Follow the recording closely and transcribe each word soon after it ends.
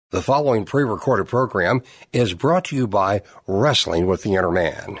The following pre-recorded program is brought to you by Wrestling with the Inner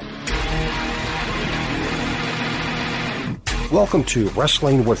Man. Welcome to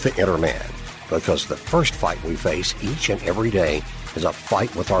Wrestling with the Inner Man, because the first fight we face each and every day is a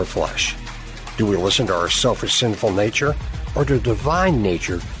fight with our flesh. Do we listen to our selfish, sinful nature, or to divine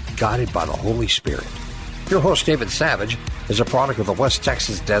nature guided by the Holy Spirit? Your host, David Savage, is a product of the West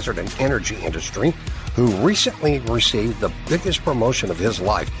Texas desert and energy industry who recently received the biggest promotion of his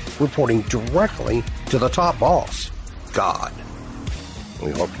life, reporting directly to the top boss, God.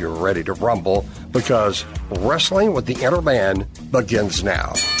 We hope you're ready to rumble, because Wrestling with the Inner Man begins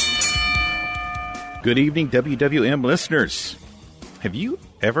now. Good evening, WWM listeners. Have you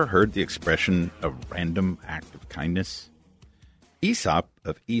ever heard the expression a random act of kindness? Aesop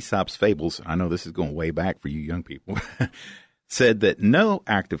of Aesop's Fables, I know this is going way back for you young people, said that no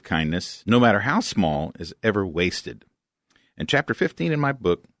act of kindness, no matter how small, is ever wasted. And chapter 15 in my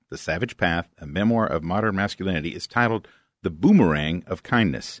book, The Savage Path, a memoir of modern masculinity, is titled The Boomerang of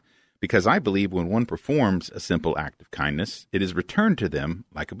Kindness, because I believe when one performs a simple act of kindness, it is returned to them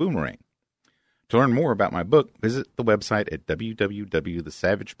like a boomerang. To learn more about my book, visit the website at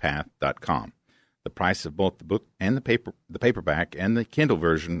www.thesavagepath.com. The price of both the book and the paperback and the Kindle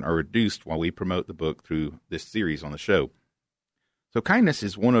version are reduced while we promote the book through this series on the show. So kindness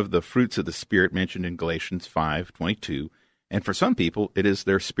is one of the fruits of the Spirit mentioned in Galatians 5:22, and for some people, it is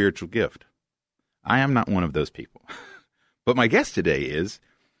their spiritual gift. I am not one of those people. But my guest today is,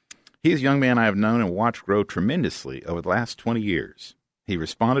 he is a young man I have known and watched grow tremendously over the last 20 years. He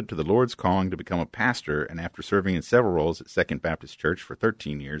responded to the Lord's calling to become a pastor, and after serving in several roles at Second Baptist Church for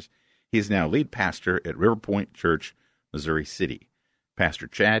 13 years, he is now lead pastor at River Point Church, Missouri City. Pastor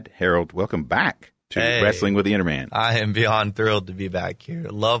Chad Harold, welcome back to Wrestling with the Inner Man. I am beyond thrilled to be back here.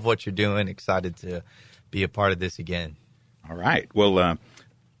 Love what you're doing. Excited to be a part of this again. All right. Well,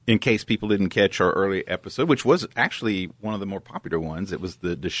 in case people didn't catch our early episode, which was actually one of the more popular ones, it was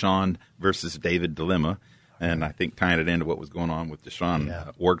the Deshaun versus David dilemma. And I think tying it into what was going on with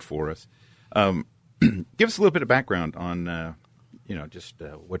Deshaun worked for us. Give us a little bit of background on, just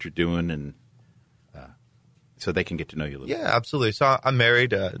what you're doing, and so they can get to know you a little bit. Yeah, absolutely. So I'm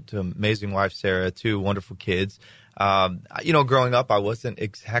married to an amazing wife, Sarah, 2 wonderful kids. Growing up, I wasn't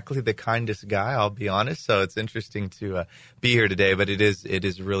exactly the kindest guy, I'll be honest. So it's interesting to be here today, but it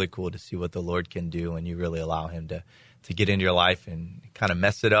is really cool to see what the Lord can do when you really allow him to get into your life and kind of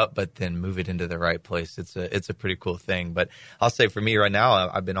mess it up, but then move it into the right place. It's a pretty cool thing. But I'll say for me right now,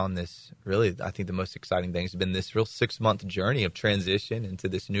 I've been on this really, I think the most exciting thing has been this real 6-month journey of transition into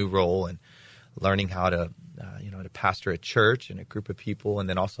this new role and learning how to pastor a church and a group of people, and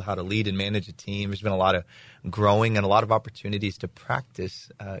then also how to lead and manage a team. There's been a lot of growing and a lot of opportunities to practice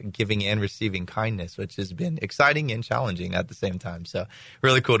giving and receiving kindness, which has been exciting and challenging at the same time. So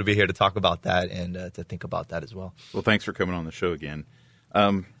really cool to be here to talk about that and to think about that as well. Well, thanks for coming on the show again.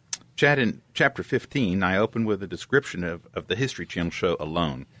 Chad, in chapter 15, I open with a description of the History Channel show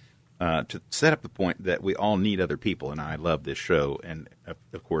Alone, to set up the point that we all need other people, and I love this show. And,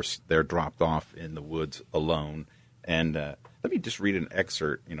 of course, they're dropped off in the woods alone. And let me just read an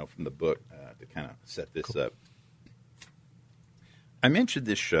excerpt, from the book to kind of set this up. I mentioned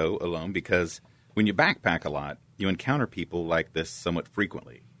this show Alone because when you backpack a lot, you encounter people like this somewhat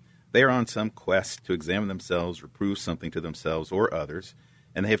frequently. They are on some quest to examine themselves or prove something to themselves or others,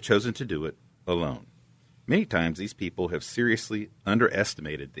 and they have chosen to do it alone. Many times these people have seriously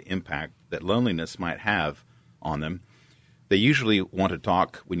underestimated the impact that loneliness might have on them. They usually want to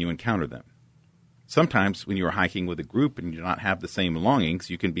talk when you encounter them. Sometimes when you are hiking with a group and you do not have the same belongings,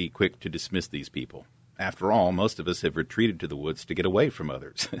 you can be quick to dismiss these people. After all, most of us have retreated to the woods to get away from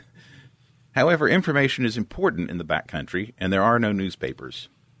others. However, information is important in the backcountry, and there are no newspapers.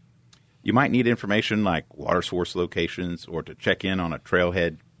 You might need information like water source locations or to check in on a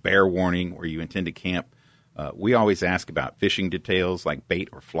trailhead, bear warning where you intend to camp. We always ask about fishing details like bait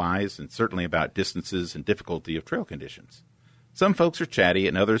or flies, and certainly about distances and difficulty of trail conditions. Some folks are chatty,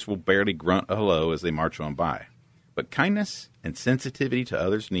 and others will barely grunt a hello as they march on by. But kindness and sensitivity to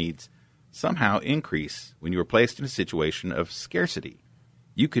others' needs somehow increase when you are placed in a situation of scarcity.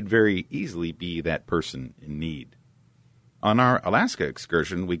 You could very easily be that person in need. On our Alaska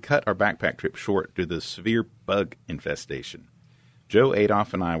excursion, we cut our backpack trip short due to the severe bug infestation. Joe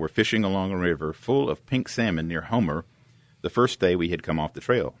Adolph and I were fishing along a river full of pink salmon near Homer the first day we had come off the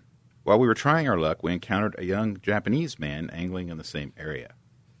trail. While we were trying our luck, we encountered a young Japanese man angling in the same area.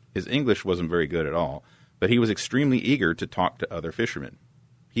 His English wasn't very good at all, but he was extremely eager to talk to other fishermen.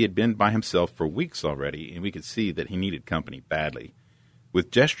 He had been by himself for weeks already, and we could see that he needed company badly.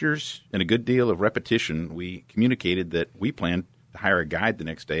 With gestures and a good deal of repetition, we communicated that we planned to hire a guide the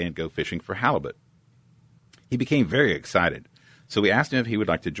next day and go fishing for halibut. He became very excited, so we asked him if he would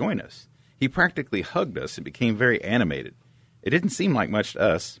like to join us. He practically hugged us and became very animated. It didn't seem like much to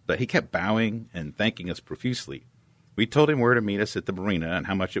us, but he kept bowing and thanking us profusely. We told him where to meet us at the marina and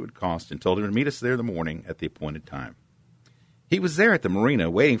how much it would cost, and told him to meet us there in the morning at the appointed time. He was there at the marina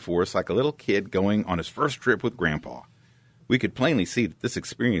waiting for us like a little kid going on his first trip with Grandpa. We could plainly see that this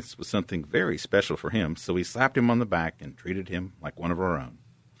experience was something very special for him, so we slapped him on the back and treated him like one of our own.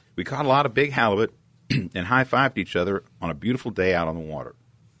 We caught a lot of big halibut and high-fived each other on a beautiful day out on the water.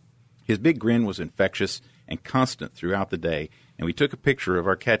 His big grin was infectious and constant throughout the day, and we took a picture of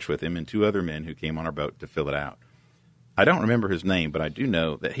our catch with him and 2 other men who came on our boat to fill it out. I don't remember his name, but I do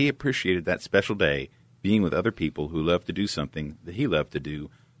know that he appreciated that special day being with other people who loved to do something that he loved to do,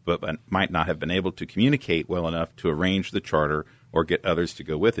 but might not have been able to communicate well enough to arrange the charter or get others to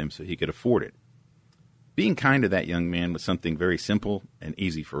go with him so he could afford it. Being kind to that young man was something very simple and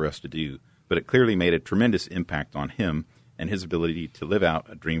easy for us to do, but it clearly made a tremendous impact on him and his ability to live out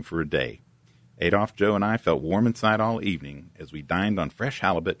a dream for a day. Adolph, Joe, and I felt warm inside all evening as we dined on fresh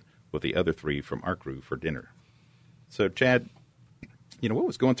halibut with the other 3 from our crew for dinner. So, Chad, what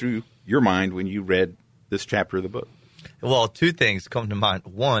was going through your mind when you read this chapter of the book? Well, 2 things come to mind.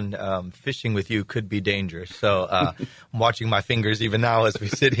 One, fishing with you could be dangerous. So I'm watching my fingers even now as we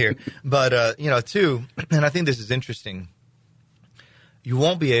sit here. But, 2, and I think this is interesting, you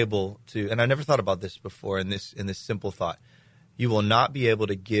won't be able to, and I never thought about this before in this simple thought, you will not be able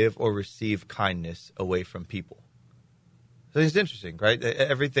to give or receive kindness away from people. So it's interesting, right?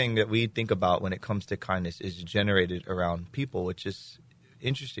 Everything that we think about when it comes to kindness is generated around people, which is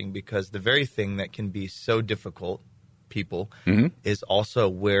interesting because the very thing that can be so difficult, people, is also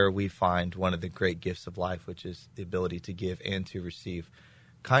where we find one of the great gifts of life, which is the ability to give and to receive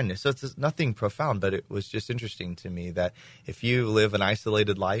kindness. So it's nothing profound, but it was just interesting to me that if you live an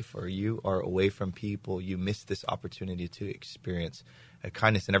isolated life or you are away from people, you miss this opportunity to experience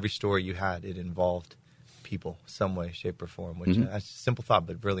kindness. In every story you had, it involved people, some way, shape, or form, which that's a simple thought,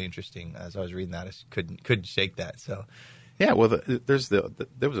 but really interesting. As I was reading that, I just couldn't shake that. So, yeah, well,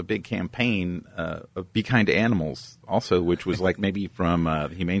 there was a big campaign of Be Kind to Animals also, which was like maybe from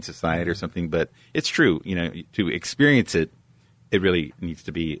the Humane Society or something. But it's true, to experience it, it really needs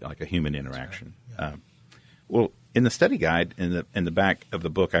to be like a human interaction. Right. Yeah. Well, in the study guide in the back of the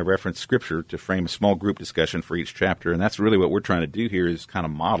book, I referenced scripture to frame a small group discussion for each chapter, and that's really what we're trying to do here is kind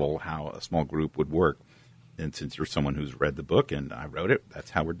of model how a small group would work. And since you're someone who's read the book and I wrote it,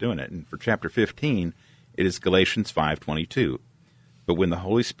 that's how we're doing it. And for chapter 15, it is Galatians 5:22. But when the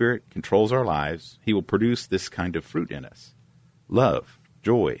Holy Spirit controls our lives, he will produce this kind of fruit in us: love,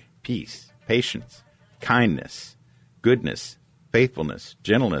 joy, peace, patience, kindness, goodness, faithfulness,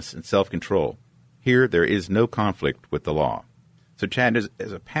 gentleness, and self-control. Here there is no conflict with the law. So, Chad,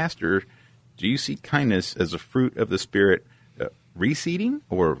 as a pastor, do you see kindness as a fruit of the Spirit receding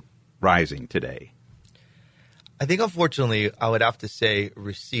or rising today? I think, unfortunately, I would have to say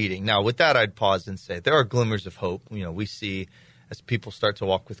receding. Now, with that, I'd pause and say there are glimmers of hope. We see as people start to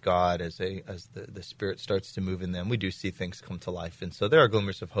walk with God, as the Spirit starts to move in them, we do see things come to life. And so there are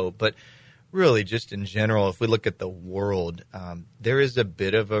glimmers of hope. But really, just in general, if we look at the world, there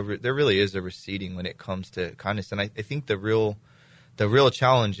really is a receding when it comes to kindness. And I think the real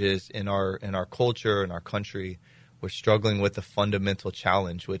challenge is in our culture, in our country, we're struggling with a fundamental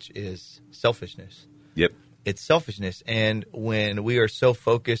challenge, which is selfishness. Yep. It's selfishness. And when we are so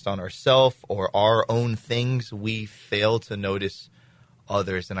focused on ourselves or our own things, we fail to notice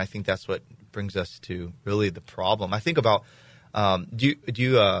others. And I think that's what brings us to really the problem. I think about, you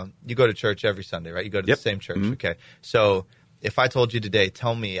go to church every Sunday, right? You go to the same church. Mm-hmm. Okay. So if I told you today,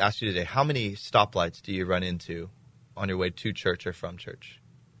 ask you today, how many stoplights do you run into on your way to church or from church?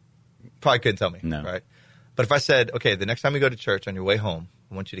 Probably couldn't tell me. No. Right? But if I said, okay, the next time you go to church on your way home,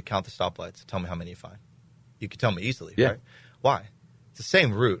 I want you to count the stoplights. Tell me how many you find. You could tell me easily, right? Why? It's the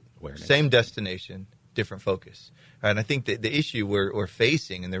same route, same destination, different focus. Right? And I think that the issue we're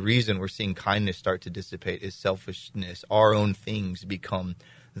facing and the reason we're seeing kindness start to dissipate is selfishness. Our own things become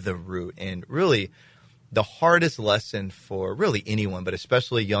the root. And really, the hardest lesson for really anyone, but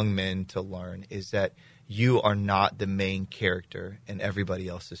especially young men to learn, is that you are not the main character in everybody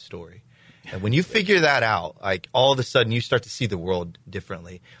else's story. And when you figure that out, like all of a sudden you start to see the world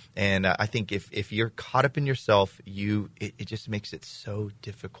differently. And I think if you're caught up in yourself, it just makes it so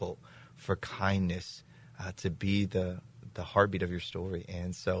difficult for kindness to be the heartbeat of your story.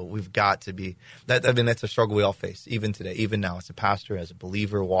 And so we've got to be that. I mean, that's a struggle we all face, even today, even now as a pastor, as a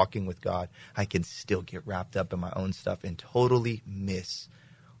believer walking with God. I can still get wrapped up in my own stuff and totally miss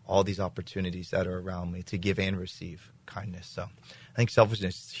all these opportunities that are around me to give and receive kindness. So I think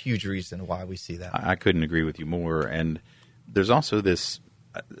selfishness is a huge reason why we see that. I couldn't agree with you more. And there's also this,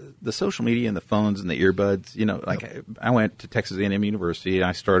 the social media and the phones and the earbuds, I went to Texas A&M University.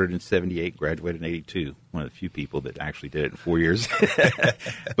 I started in 78, graduated in 82. One of the few people that actually did it in 4 years.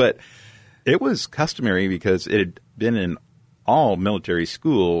 But it was customary because it had been in all military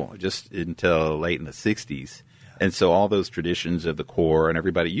school just until late in the 60s. And so all those traditions of the Corps and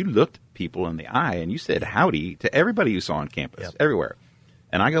everybody, you looked people in the eye and you said howdy to everybody you saw on campus, everywhere.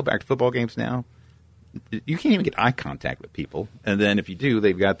 And I go back to football games now. You can't even get eye contact with people. And then if you do,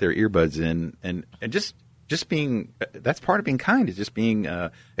 they've got their earbuds in. And just being, that's part of being kind, is just being,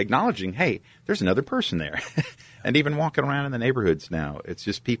 acknowledging, hey, there's another person there. And even walking around in the neighborhoods now, it's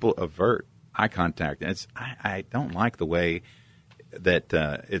just people avert eye contact. And I don't like the way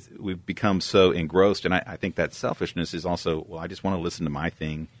that we've become so engrossed. And I think that selfishness is also, well, I just want to listen to my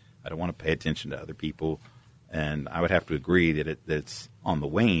thing. I don't want to pay attention to other people. And I would have to agree that it's on the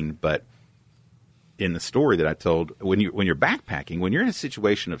wane. But in the story that I told, when you're backpacking, when you're in a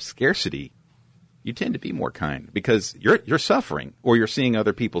situation of scarcity, you tend to be more kind because you're suffering, or you're seeing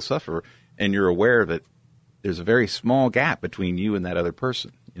other people suffer, and you're aware that there's a very small gap between you and that other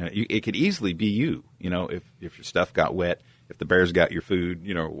person. It could easily be you. If your stuff got wet, if the bears got your food,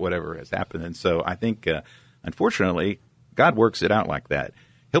 whatever has happened. And so I think, unfortunately, God works it out like that.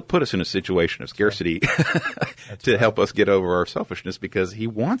 He'll put us in a situation of scarcity to help us get over our selfishness, because he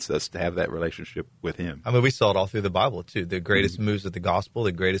wants us to have that relationship with him. I mean, we saw it all through the Bible, too. The greatest moves of the gospel,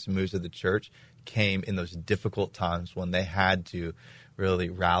 the greatest moves of the church came in those difficult times when they had to really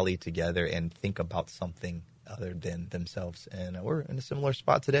rally together and think about something other than themselves. And we're in a similar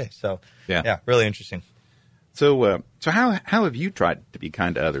spot today. So, yeah really interesting. So how have you tried to be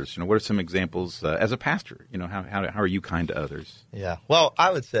kind to others? What are some examples as a pastor? How are you kind to others? Yeah. Well, I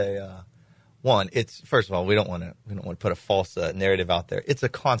would say one, it's, first of all, we don't want to put a false narrative out there. It's a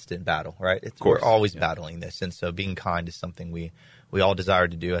constant battle, right? We're always battling this, and so being kind is something we all desire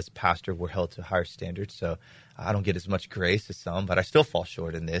to do. As a pastor, we're held to higher standards, so I don't get as much grace as some, but I still fall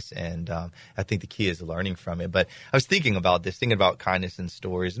short in this, and I think the key is learning from it. But I was thinking about kindness and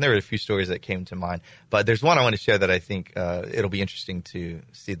stories, and there were a few stories that came to mind, but there's one I want to share that I think it'll be interesting to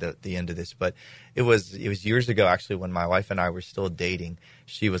see the end of this. But it was years ago, actually, when my wife and I were still dating.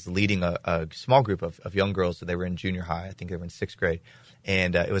 She was leading a small group of young girls. So they were in junior high. I think they were in 6th grade,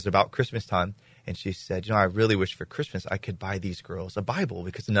 and it was about Christmas time. And she said, I really wish for Christmas I could buy these girls a Bible,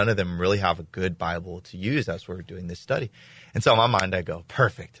 because none of them really have a good Bible to use as we're doing this study. And so in my mind, I go,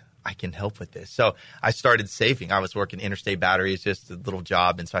 perfect, I can help with this. So I started saving. I was working Interstate Batteries, just a little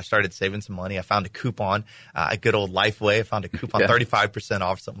job. And so I started saving some money. I found a coupon, a good old Lifeway. I found a coupon, 35%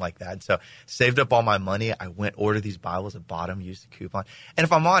 off, something like that. And so saved up all my money. I went ordered these Bibles. I bought them, used the coupon. And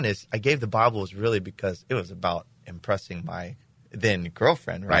if I'm honest, I gave the Bibles really because it was about impressing my then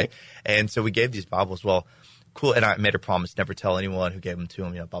girlfriend, right? And so we gave these Bibles. Well, cool. And I made a promise never tell anyone who gave them to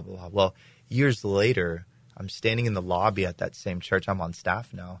him, blah, blah, blah. Well, years later, I'm standing in the lobby at that same church. I'm on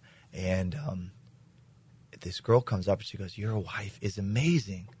staff now. And this girl comes up and she goes, "Your wife is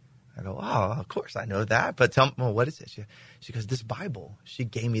amazing." I go, "Oh, of course I know that. But tell me, well, what is it?" She goes, "This Bible. She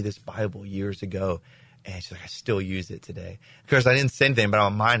gave me this Bible years ago." And she's like, "I still use it today." Of course, I didn't say anything, but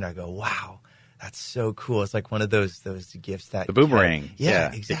in my mind, I go, "Wow. That's so cool." It's like one of those gifts that the boomerang.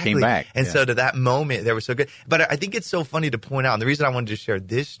 Yeah, exactly. It came back. And so to that moment, that was so good. But I think it's so funny to point out, and the reason I wanted to share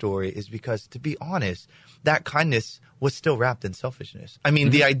this story is because, to be honest, that kindness was still wrapped in selfishness. I mean,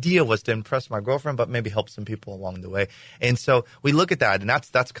 the idea was to impress my girlfriend, but maybe help some people along the way. And so we look at that, and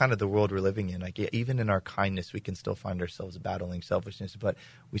that's kind of the world we're living in. Like, even in our kindness, we can still find ourselves battling selfishness. But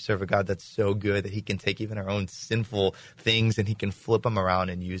we serve a God that's so good that he can take even our own sinful things and he can flip them around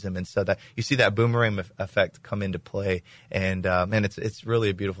and use them. And so that you see that boomerang effect come into play. And it's really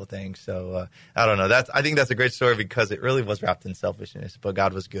a beautiful thing. So I don't know. I think that's a great story because it really was wrapped in selfishness. But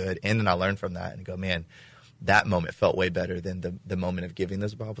God was good, and then I learned from that and go, man, that moment felt way better than the moment of giving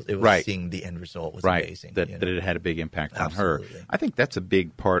those Bibles. It was seeing the end result was amazing. That it had a big impact on her. I think that's a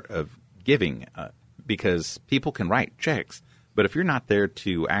big part of giving because people can write checks, but if you're not there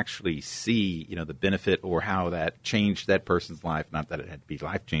to actually see, the benefit or how that changed that person's life, not that it had to be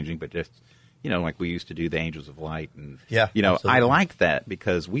life-changing, but just, like we used to do the Angels of Light. And, I like that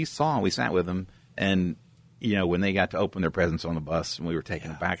because we sat with them and, when they got to open their presents on the bus and we were taking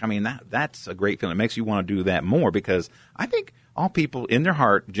it back, I mean, that's a great feeling. It makes you want to do that more because I think all people in their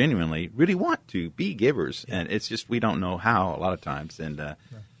heart genuinely really want to be givers. Yeah. And it's just we don't know how a lot of times. And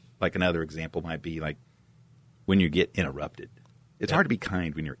like another example might be like when you get interrupted. It's hard to be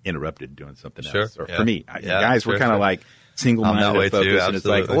kind when you're interrupted doing something else. Or for me, guys, we're kind of like, single-minded focus. And it's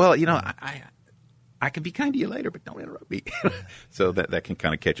like, absolutely. well, I can be kind to you later, but don't interrupt me. So that can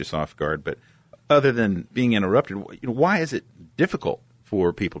kind of catch us off guard. But other than being interrupted, why is it difficult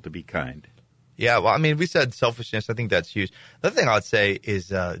for people to be kind? Yeah, well, I mean, we said selfishness. I think that's huge. The other thing I would say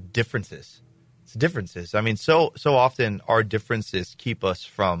is differences. It's differences. I mean, so often our differences keep us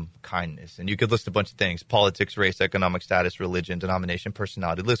from kindness. And you could list a bunch of things: politics, race, economic status, religion, denomination,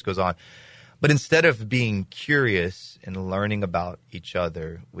 personality. The list goes on. But instead of being curious and learning about each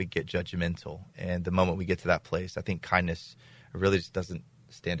other, we get judgmental. And the moment we get to that place, I think kindness really just doesn't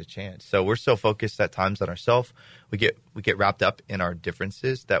stand a chance. So we're so focused at times on ourselves, we get wrapped up in our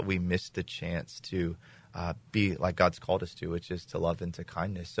differences that we miss the chance to be like God's called us to, which is to love and to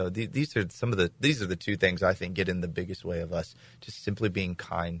kindness. So these are the two things I think get in the biggest way of us just simply being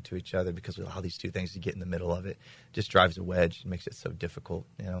kind to each other, because we allow these two things to get in the middle of it. It just drives a wedge and makes it so difficult,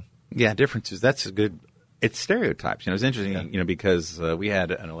 Yeah, differences. That's a good. It's stereotypes. It's interesting, because we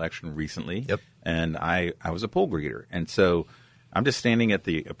had an election recently, and I was a poll greeter, and so I'm just standing at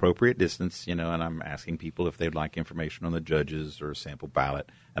the appropriate distance, and I'm asking people if they'd like information on the judges or a sample ballot,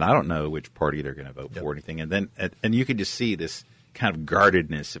 and I don't know which party they're going to vote for or anything, and you can just see this kind of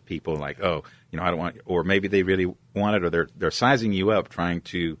guardedness of people, like, oh, I don't want, or maybe they really want it, or they're sizing you up, trying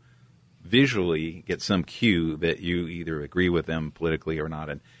to visually get some cue that you either agree with them politically or not,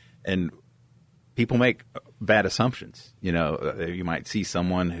 and people make bad assumptions. You might see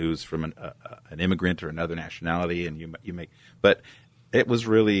someone who's from an immigrant or another nationality, and you make. But it was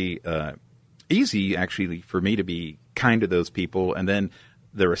really easy, actually, for me to be kind to those people, and then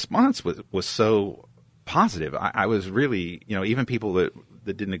the response was so positive. I was really, even people that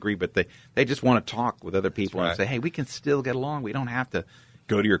didn't agree, but they just want to talk with other people and say, hey, we can still get along. We don't have to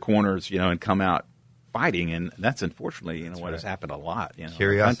go to your corners, and come out fighting, and that's unfortunately, what has happened a lot.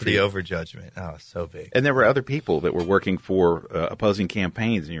 Curiosity over judgment. Oh, so big. And there were other people that were working for opposing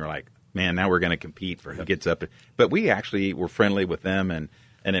campaigns, and you're like, man, now we're going to compete for who gets up. But we actually were friendly with them, and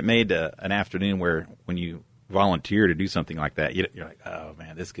it made an afternoon where when you volunteer to do something like that, you're like, oh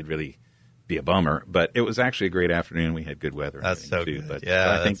man, this could really be a bummer. But it was actually a great afternoon. We had good weather. That's so too. good. But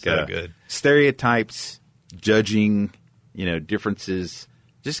yeah, I think that's so good. Stereotypes, judging, differences.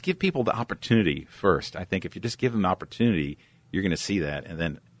 Just give people the opportunity first. I think if you just give them the opportunity, you're going to see that. And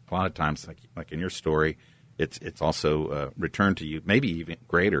then a lot of times, like in your story, it's also returned to you, maybe even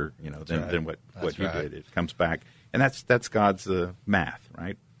greater, than what you did. It comes back, and that's God's math,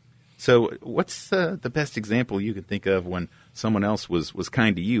 right? So, what's the best example you can think of when someone else was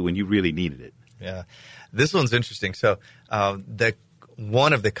kind to you when you really needed it? Yeah, this one's interesting. So,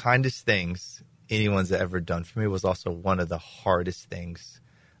 one of the kindest things anyone's ever done for me was also one of the hardest things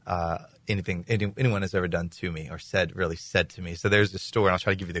anyone has ever done to me or said to me. So there's this story, and I'll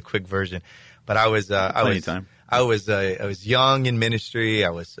try to give you the quick version. But I was young in ministry. I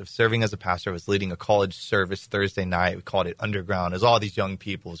was serving as a pastor. I was leading a college service Thursday night. We called it Underground. It was all these young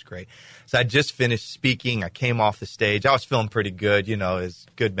people. It was great. So I just finished speaking. I came off the stage. I was feeling pretty good. It was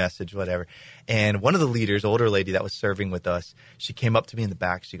a good message, whatever. And one of the leaders, older lady that was serving with us, she came up to me in the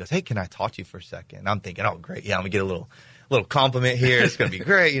back. She goes, hey, can I talk to you for a second? And I'm thinking, oh, great. Yeah, I'm going to get a little compliment here. It's going to be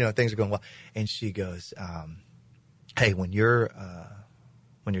great. Things are going well. And she goes, hey, when you're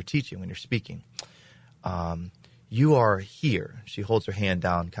teaching, when you're speaking, you are here. She holds her hand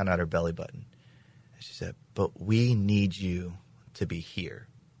down kind of at her belly button. And she said, but we need you to be here.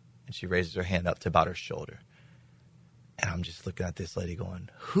 And she raises her hand up to about her shoulder. And I'm just looking at this lady going,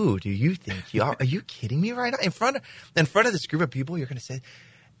 who do you think you are? Are you kidding me right now? In front of this group of people, you're going to say,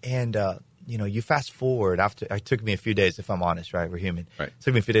 and, you fast forward after, it took me a few days, if I'm honest, right? We're human. Right. It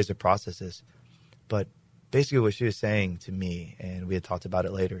took me a few days to process this. But basically what she was saying to me, and we had talked about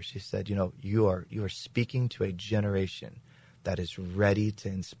it later, she said, you are speaking to a generation that is ready to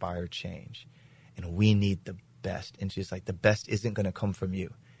inspire change. And we need the best. And she's like, the best isn't going to come from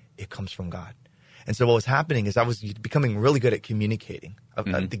you. It comes from God. And so what was happening is I was becoming really good at communicating,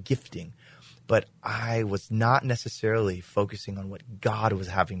 the gifting. But I was not necessarily focusing on what God was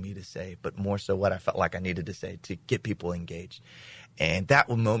having me to say, but more so what I felt like I needed to say to get people engaged. And that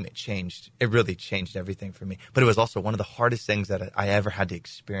moment changed. It really changed everything for me. But it was also one of the hardest things that I ever had to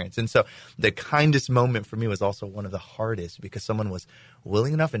experience. And so the kindest moment for me was also one of the hardest, because someone was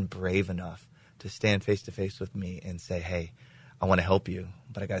willing enough and brave enough to stand face to face with me and say, hey, I want to help you,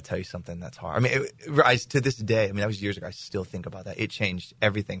 but I got to tell you something that's hard. I mean, to this day, that was years ago. I still think about that. It changed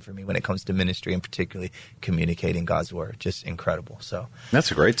everything for me when it comes to ministry and particularly communicating God's word. Just incredible. So that's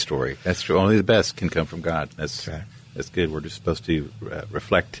a great story. That's true. Only the best can come from God. That's right. That's good. We're just supposed to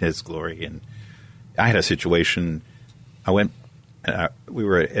reflect His glory. And I had a situation. We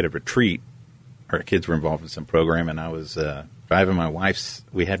were at a retreat our kids were involved in some program, and I was driving my wife's.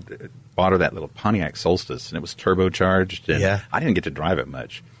 We had bought her that little Pontiac Solstice, and it was turbocharged, and I didn't get to drive it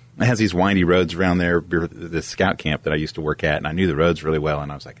much. It has these windy roads around there, the scout camp that I used to work at, and I knew the roads really well,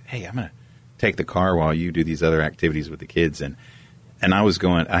 and I was like, hey, I'm going to take the car while you do these other activities with the kids, and I was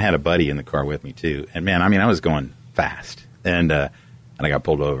going, I had a buddy in the car with me too, and man, I mean, I was going fast, and I got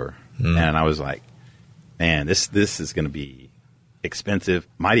pulled over, and I was like, man, this is going to be expensive,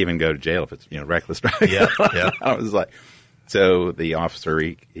 might even go to jail if it's, reckless driving. Yeah. I was like, so the officer,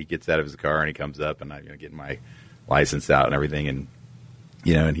 he gets out of his car and he comes up, and I get my license out and everything, and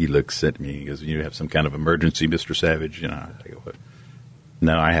and he looks at me and he goes, you have some kind of emergency, Mr. Savage? I go,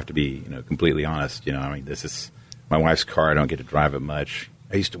 no, I have to be, completely honest. I mean, this is my wife's car. I don't get to drive it much.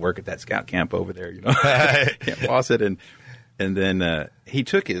 I used to work at that scout camp over there, Camp Fawcett. And then he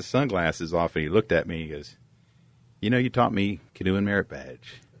took his sunglasses off and he looked at me. He goes, you taught me canoeing merit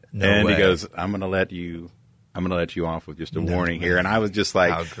badge. No way. He goes, I'm going to let you off with just a warning here. And I was just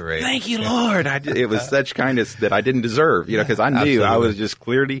like, thank you, Lord. It was such kindness that I didn't deserve, because I knew I was just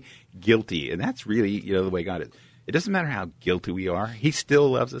clearly guilty. And that's really, the way God is. It doesn't matter how guilty we are. He still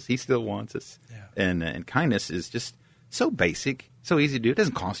loves us. He still wants us. Yeah. And kindness is just so basic, so easy to do. It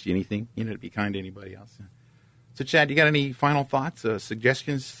doesn't cost you anything, to be kind to anybody else. So, Chad, you got any final thoughts,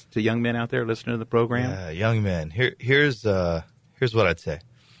 suggestions to young men out there listening to the program? Yeah, young men. Here's what I'd say.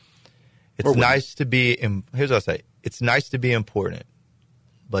 It's nice to be. Here's what I say. It's nice to be important,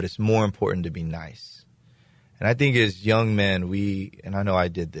 but it's more important to be nice. And I think as young men, and I know I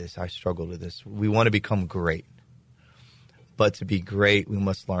did this. I struggled with this. We want to become great, but to be great, we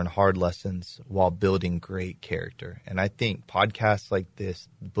must learn hard lessons while building great character. And I think podcasts like this,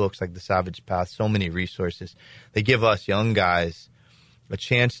 books like The Savage Path, so many resources, they give us young guys a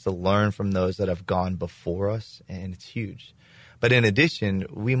chance to learn from those that have gone before us, and it's huge. But in addition,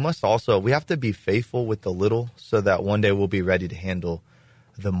 we have to be faithful with the little so that one day we'll be ready to handle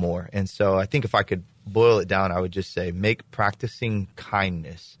the more. And so I think if I could boil it down, I would just say make practicing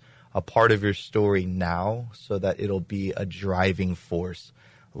kindness a part of your story now so that it'll be a driving force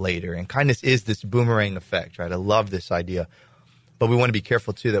later. And kindness is this boomerang effect, right? I love this idea. But we want to be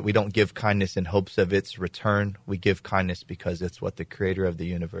careful, too, that we don't give kindness in hopes of its return. We give kindness because it's what the creator of the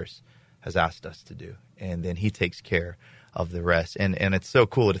universe has asked us to do. And then he takes care of the rest. And it's so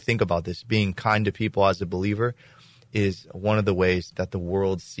cool to think about this. Being kind to people as a believer is one of the ways that the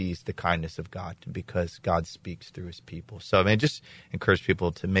world sees the kindness of God, because God speaks through his people. So, just encourage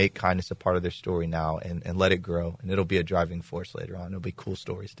people to make kindness a part of their story now and let it grow, and it'll be a driving force later on. It'll be cool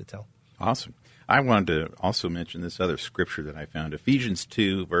stories to tell. Awesome. I wanted to also mention this other scripture that I found, Ephesians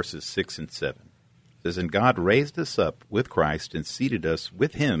 2, verses 6 and 7. It says, and God raised us up with Christ and seated us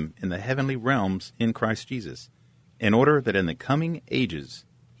with him in the heavenly realms in Christ Jesus, in order that in the coming ages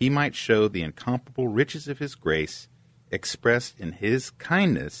he might show the incomparable riches of his grace expressed in his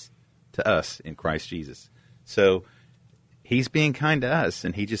kindness to us in Christ Jesus. So he's being kind to us,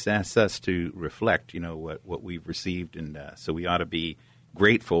 and he just asks us to reflect, what we've received. And so we ought to be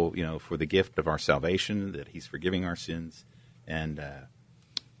grateful, for the gift of our salvation, that he's forgiving our sins. And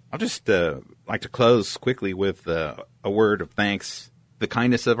I'll just like to close quickly with a word of thanks, the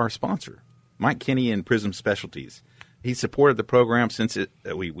kindness of our sponsor, Mike Kinney and Prism Specialties. He supported the program since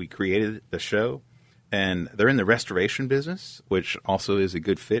we created the show. And they're in the restoration business, which also is a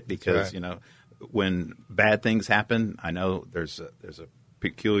good fit because, right, when bad things happen, I know there's a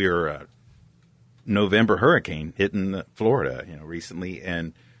peculiar November hurricane hitting Florida, recently,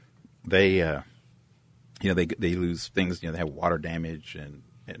 and they lose things, they have water damage, and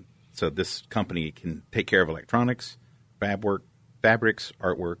so this company can take care of electronics, fabrics,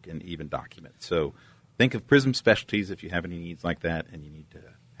 artwork, and even documents. So think of Prism Specialties if you have any needs like that, and you need to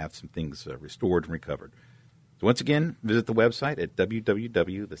have some things restored and recovered. So once again, visit the website at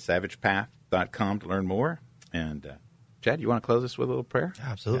www.thesavagepath.com to learn more. And Chad, you want to close us with a little prayer?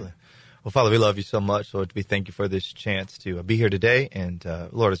 Absolutely. Yeah. Well, Father, we love you so much. Lord, we thank you for this chance to be here today. And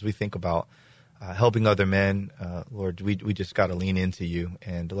Lord, as we think about helping other men, Lord, we just got to lean into you.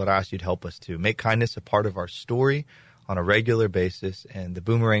 And Lord, I ask you to help us to make kindness a part of our story on a regular basis. And the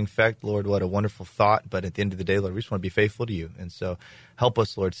boomerang effect, Lord, what a wonderful thought. But at the end of the day, Lord, we just want to be faithful to you. And so help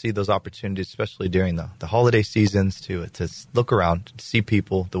us, Lord, see those opportunities, especially during the holiday seasons, to look around, to see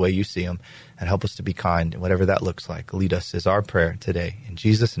people the way you see them, and help us to be kind, whatever that looks like. Lead us is our prayer today. In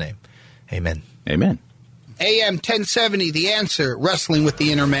Jesus' name, amen. Amen. AM 1070, The Answer, Wrestling with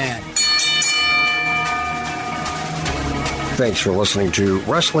the Inner Man. Thanks for listening to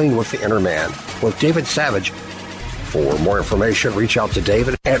Wrestling with the Inner Man with David Savage. For more information, reach out to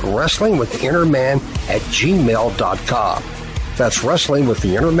David at wrestlingwiththeinnerman@gmail.com. That's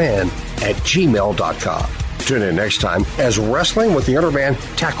wrestlingwiththeinnerman@gmail.com. Tune in next time as Wrestling with the Inner Man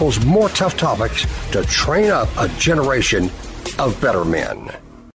tackles more tough topics to train up a generation of better men.